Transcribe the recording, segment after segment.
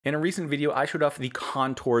In a recent video, I showed off the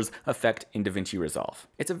contours effect in DaVinci Resolve.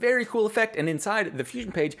 It's a very cool effect, and inside the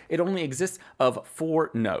Fusion page, it only exists of 4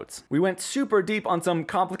 nodes. We went super deep on some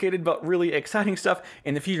complicated but really exciting stuff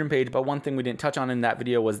in the Fusion page, but one thing we didn't touch on in that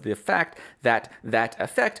video was the fact that that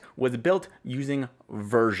effect was built using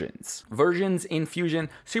versions. Versions in Fusion,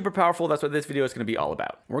 super powerful. That's what this video is going to be all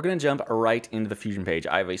about. We're going to jump right into the Fusion page.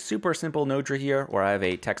 I have a super simple node tree here where I have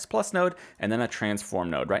a text plus node and then a transform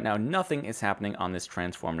node. Right now, nothing is happening on this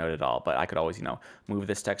transform node at all, but I could always, move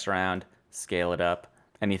this text around, scale it up,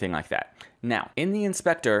 anything like that. Now, in the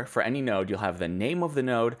inspector for any node, you'll have the name of the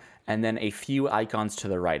node and then a few icons to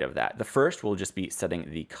the right of that. The first will just be setting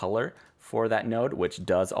the color for that node, which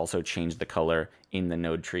does also change the color in the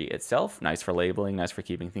node tree itself. Nice for labeling, nice for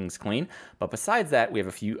keeping things clean. But besides that, we have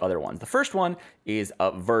a few other ones. The first one is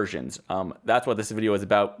versions. That's what this video is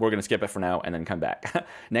about. We're gonna skip it for now and then come back.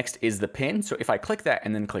 Next is the pin. So if I click that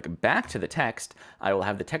and then click back to the text, I will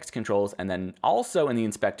have the text controls, and then also in the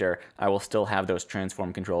inspector, I will still have those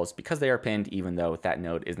transform controls because they are pinned even though that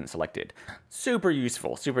node isn't selected. Super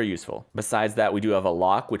useful, super useful. Besides that, we do have a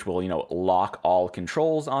lock, which will, lock all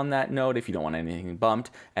controls on that node if you don't want anything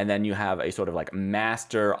bumped. And then you have a sort of like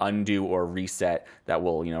master, undo, or reset that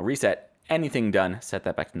will, reset anything done, set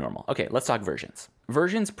that back to normal. Okay, let's talk versions.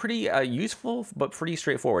 Versions, pretty useful, but pretty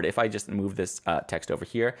straightforward. If I just move this text over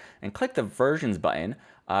here and click the versions button,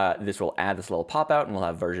 this will add this little pop out and we'll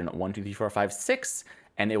have version 1, 2, 3, 4, 5, 6,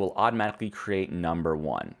 and it will automatically create number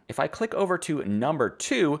 1. If I click over to number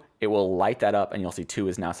 2, it will light that up and you'll see 2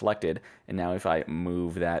 is now selected. And now if I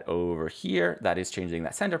move that over here, that is changing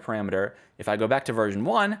that center parameter. If I go back to version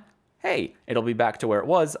 1, hey, it'll be back to where it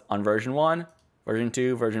was on version 1, version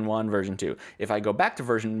 2, version 1, version 2. If I go back to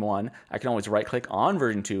version 1, I can always right click on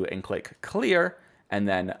version 2 and click clear. And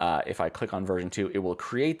then if I click on version 2, it will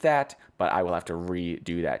create that, but I will have to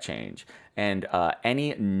redo that change. And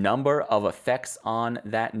any number of effects on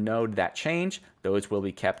that node that change, those will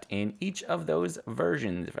be kept in each of those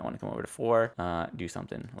versions. If I want to come over to 4, do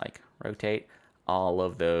something like rotate, all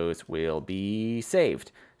of those will be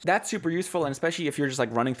saved. That's super useful, and especially if you're just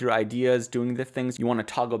like running through ideas, doing the things, you want to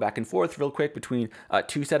toggle back and forth real quick between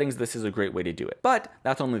 2 settings, this is a great way to do it. But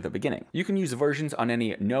that's only the beginning. You can use versions on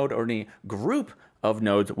any node or any group of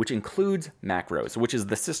nodes, which includes macros, which is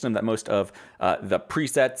the system that most of the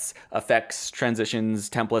presets, effects, transitions,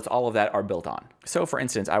 templates, all of that are built on. So for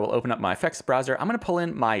instance, I will open up my effects browser. I'm going to pull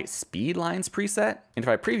in my speed lines preset. And if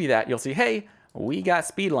I preview that, you'll see, hey, we got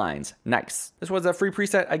speed lines. Nice. This was a free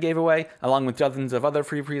preset I gave away, along with dozens of other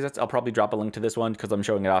free presets. I'll probably drop a link to this one because I'm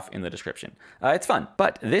showing it off in the description. It's fun,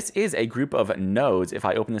 but this is a group of nodes. If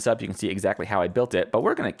I open this up, you can see exactly how I built it, but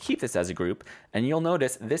we're gonna keep this as a group, and you'll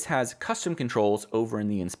notice this has custom controls over in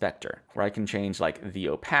the inspector, where I can change like the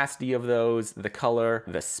opacity of those, the color,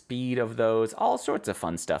 the speed of those, all sorts of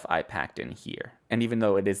fun stuff I packed in here. And even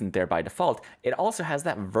though it isn't there by default, it also has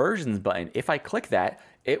that versions button. If I click that,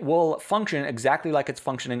 it will function exactly like it's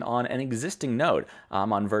functioning on an existing node.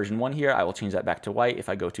 I'm on version 1 here. I will change that back to white. If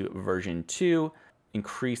I go to version 2,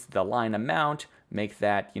 increase the line amount, make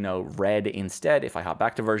that, red instead. If I hop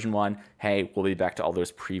back to version 1, hey, we'll be back to all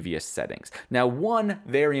those previous settings. Now, one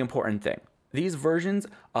very important thing. These versions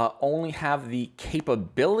only have the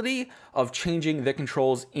capability of changing the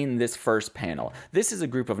controls in this first panel. This is a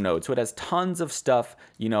group of nodes, so it has tons of stuff,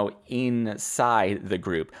 inside the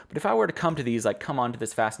group. But if I were to come to these, like come onto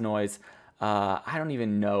this fast noise, I don't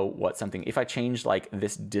even know what something, if I change like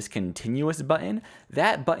this discontinuous button,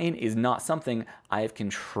 that button is not something I have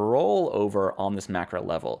control over on this macro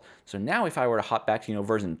level. So now if I were to hop back to,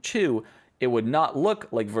 version 2, it would not look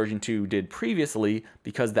like version 2 did previously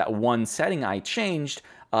because that one setting I changed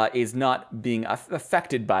is not being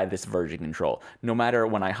affected by this version control. No matter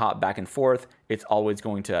when I hop back and forth, it's always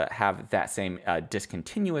going to have that same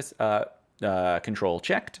discontinuous control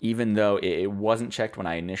checked, even though it wasn't checked when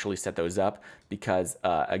I initially set those up, because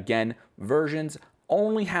again, versions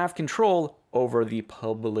only have control over the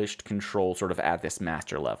published control sort of at this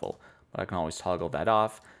master level. But I can always toggle that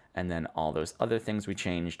off, and then all those other things we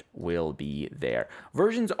changed will be there.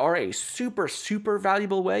 Versions are a super, super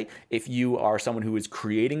valuable way if you are someone who is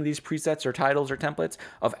creating these presets or titles or templates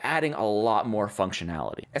of adding a lot more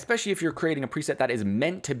functionality. Especially if you're creating a preset that is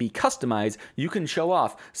meant to be customized, you can show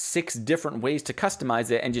off 6 different ways to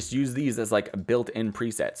customize it and just use these as like built-in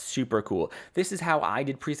presets. Super cool. This is how I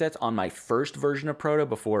did presets on my first version of Proto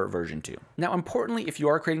before version 2. Now, importantly, if you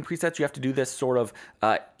are creating presets, you have to do this sort of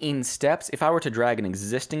in steps. If I were to drag an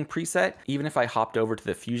existing preset, even if I hopped over to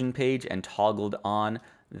the Fusion page and toggled on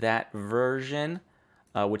that version,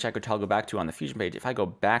 which I could toggle back to on the Fusion page, if I go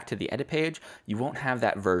back to the edit page, you won't have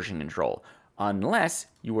that version control. unless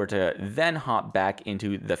you were to then hop back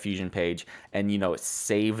into the Fusion page and,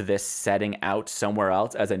 save this setting out somewhere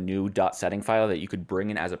else as a new .setting file that you could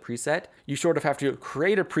bring in as a preset. You sort of have to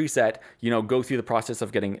create a preset, go through the process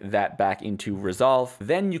of getting that back into Resolve.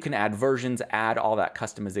 Then you can add versions, add all that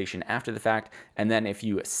customization after the fact. And then if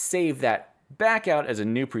you save that back out as a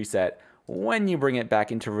new preset, when you bring it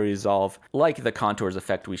back into Resolve, like the contours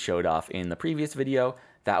effect we showed off in the previous video,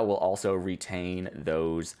 that will also retain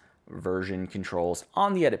those version controls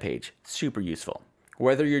on the edit page. Super useful.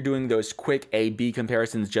 Whether you're doing those quick A/B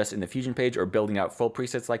comparisons just in the Fusion page or building out full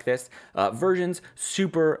presets like this, versions,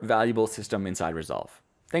 super valuable system inside Resolve.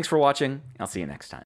 Thanks for watching. I'll see you next time.